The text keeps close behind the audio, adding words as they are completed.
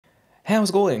How's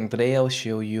it going? Today I'll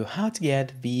show you how to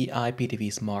get the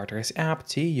IPTV Smarters app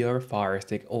to your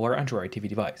Firestick or Android TV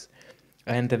device.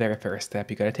 And the very first step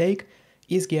you gotta take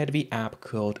is get the app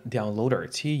called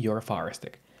Downloader to your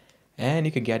Firestick. And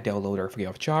you can get Downloader free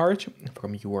of charge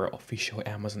from your official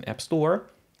Amazon App Store.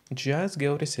 Just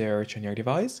go to search on your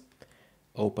device,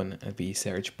 open the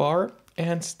search bar,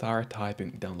 and start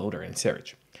typing Downloader in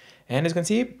search. And as you can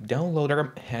see,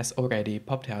 Downloader has already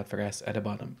popped out for us at the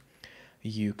bottom.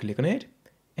 You click on it,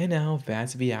 and now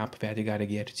that's the app that you gotta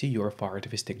get to your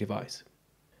Firestick device.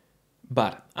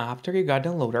 But after you got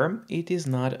Downloader, it is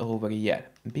not over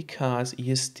yet, because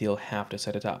you still have to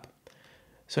set it up.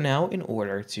 So now, in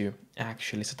order to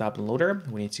actually set up Downloader,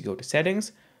 we need to go to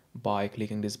Settings by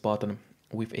clicking this button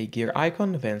with a gear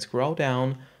icon, then scroll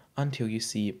down until you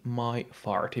see My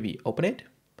Fire TV. Open it.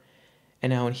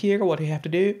 And now in here, what you have to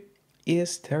do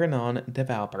is turn on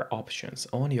developer options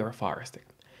on your Firestick.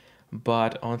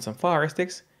 But on some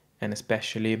Firesticks, and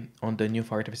especially on the new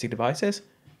Firestick devices,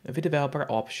 the developer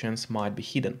options might be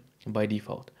hidden by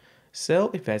default.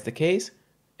 So if that's the case,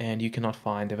 and you cannot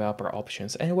find developer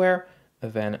options anywhere,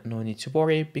 then no need to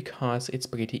worry, because it's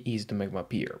pretty easy to make them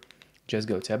appear. Just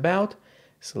go to About,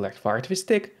 select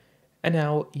Firestick, and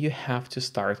now you have to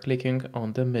start clicking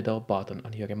on the middle button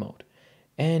on your remote.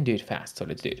 And do it fast, so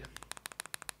let's do it.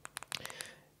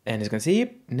 And as you can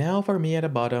see, now for me at the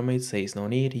bottom it says no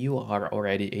need, you are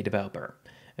already a developer.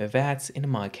 That's in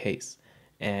my case.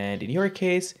 And in your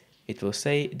case, it will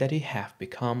say that you have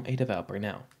become a developer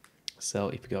now. So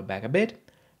if you go back a bit,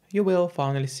 you will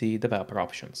finally see developer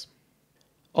options.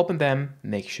 Open them,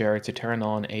 make sure to turn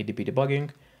on ADB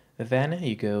debugging, then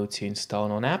you go to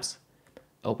install on apps,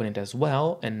 open it as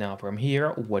well, and now from here,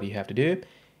 what you have to do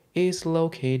is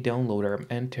locate Downloader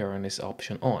and turn this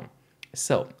option on.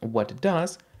 So what it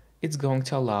does, it's going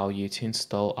to allow you to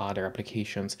install other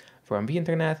applications from the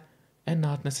internet and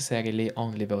not necessarily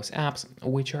only those apps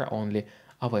which are only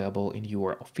available in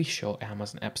your official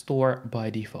Amazon App Store by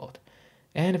default.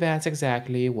 And that's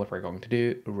exactly what we're going to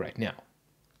do right now.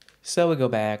 So we go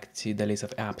back to the list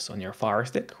of apps on your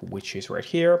Firestick, which is right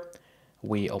here.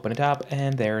 We open it up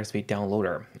and there's the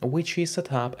Downloader, which is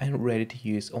set up and ready to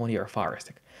use on your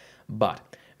Firestick. But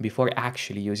before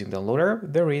actually using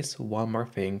Downloader, there is one more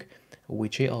thing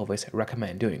which I always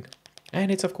recommend doing.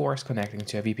 And it's of course connecting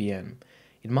to a VPN.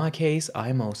 In my case,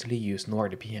 I mostly use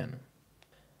NordVPN.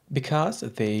 Because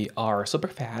they are super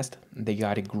fast, they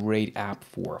got a great app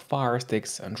for Fire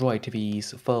Sticks, Android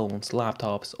TVs, phones,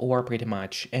 laptops, or pretty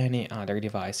much any other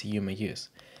device you may use.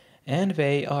 And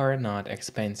they are not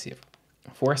expensive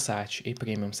for such a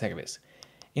premium service.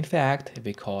 In fact,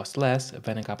 they cost less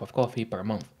than a cup of coffee per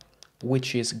month,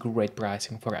 which is great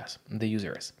pricing for us, the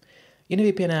users. In a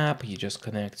VPN app, you just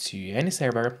connect to any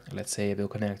server. Let's say we'll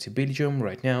connect to Belgium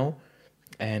right now,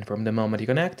 and from the moment you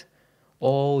connect,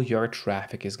 all your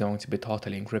traffic is going to be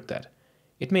totally encrypted.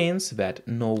 It means that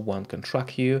no one can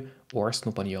track you or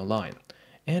snoop on you online,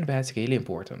 and that's really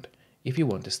important if you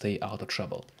want to stay out of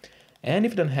trouble. And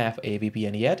if you don't have a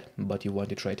VPN yet, but you want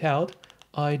to try it out,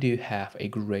 I do have a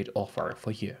great offer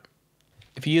for you.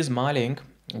 If you use my link,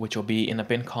 which will be in a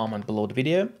pinned comment below the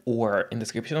video or in the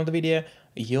description of the video,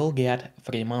 you'll get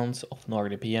 3 months of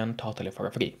NordVPN totally for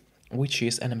free, which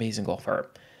is an amazing offer.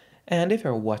 And if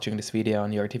you're watching this video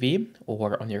on your TV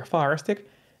or on your Firestick,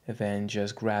 then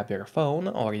just grab your phone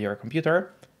or your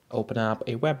computer, open up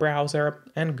a web browser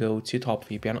and go to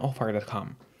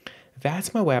topvpnoffer.com.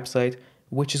 That's my website,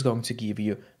 which is going to give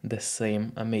you the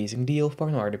same amazing deal for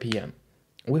NordVPN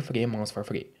with 3 months for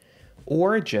free.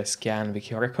 Or just scan the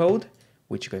QR code,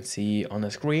 which you can see on the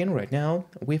screen right now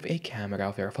with a camera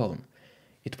of your phone.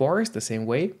 It works the same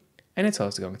way, and it's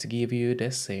also going to give you the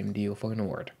same deal for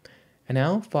Nord. And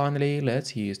now, finally,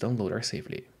 let's use Downloader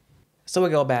safely. So we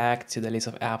go back to the list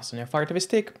of apps on your Fire TV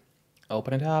stick,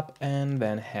 open it up, and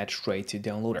then head straight to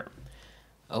Downloader.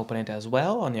 Open it as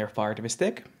well on your Fire TV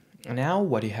stick. Now,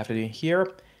 what you have to do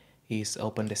here is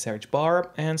open the search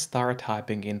bar and start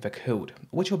typing in the code,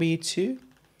 which will be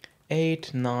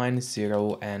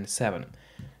 2890 and 7.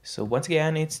 So once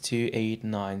again, it's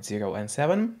 2890 and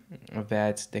 7.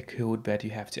 That's the code that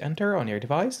you have to enter on your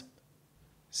device.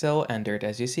 So enter it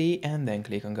as you see and then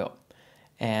click on go.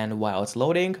 And while it's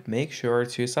loading, make sure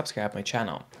to subscribe my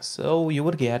channel, so you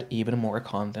would get even more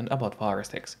content about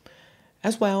Firesticks.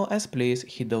 As well as please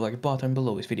hit the like button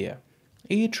below this video.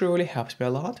 It truly helps me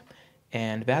a lot,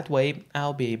 and that way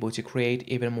I'll be able to create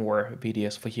even more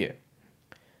videos for you.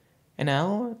 And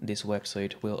now this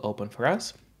website will open for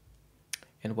us.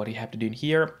 And what you have to do in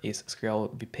here is scroll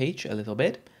the page a little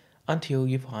bit until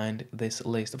you find this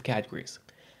list of categories.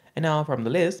 And now from the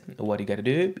list, what you gotta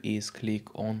do is click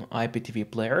on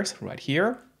IPTV players right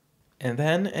here. And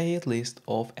then a list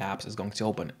of apps is going to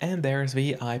open. And there's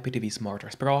the IPTV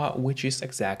SmartOS Pro, which is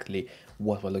exactly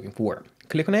what we're looking for.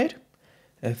 Click on it.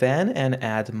 Then an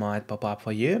ad might pop up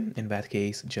for you. In that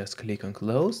case, just click on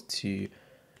close to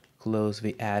close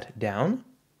the ad down.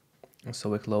 So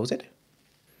we close it.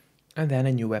 And then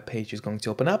a new web page is going to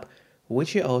open up,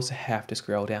 which you also have to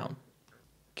scroll down.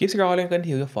 Keep scrolling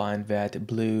until you find that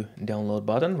blue download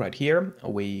button right here.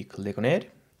 We click on it,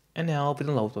 and now the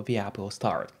download of the app will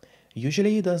start.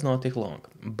 Usually it does not take long,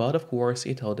 but of course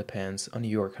it all depends on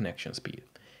your connection speed.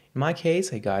 In my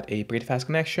case, I got a pretty fast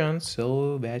connection,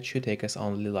 so that should take us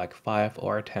only like 5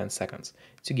 or 10 seconds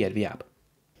to get the app.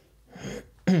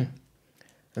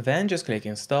 Then just click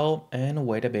install and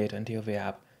wait a bit until the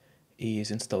app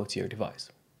is installed to your device.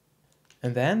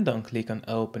 And then don't click on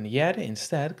open yet,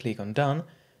 instead click on done,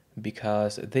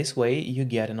 because this way you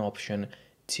get an option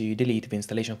to delete the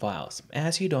installation files,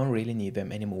 as you don't really need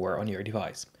them anymore on your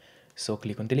device. So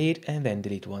click on delete and then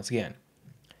delete once again.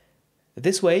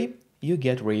 This way you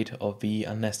get rid of the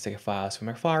unnecessary files from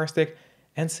your Firestick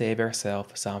and save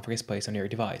yourself some free space on your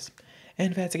device.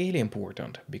 And that's really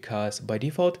important, because by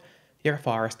default your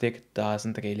Firestick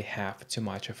doesn't really have too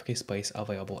much of free space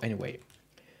available anyway.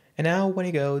 And now when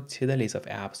you go to the list of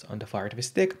apps on the Fire TV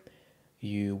stick,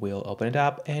 you will open it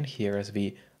up and here is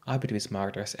the IPTV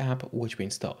SmartOS app which we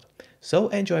installed. So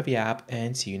enjoy the app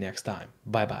and see you next time.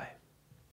 Bye bye.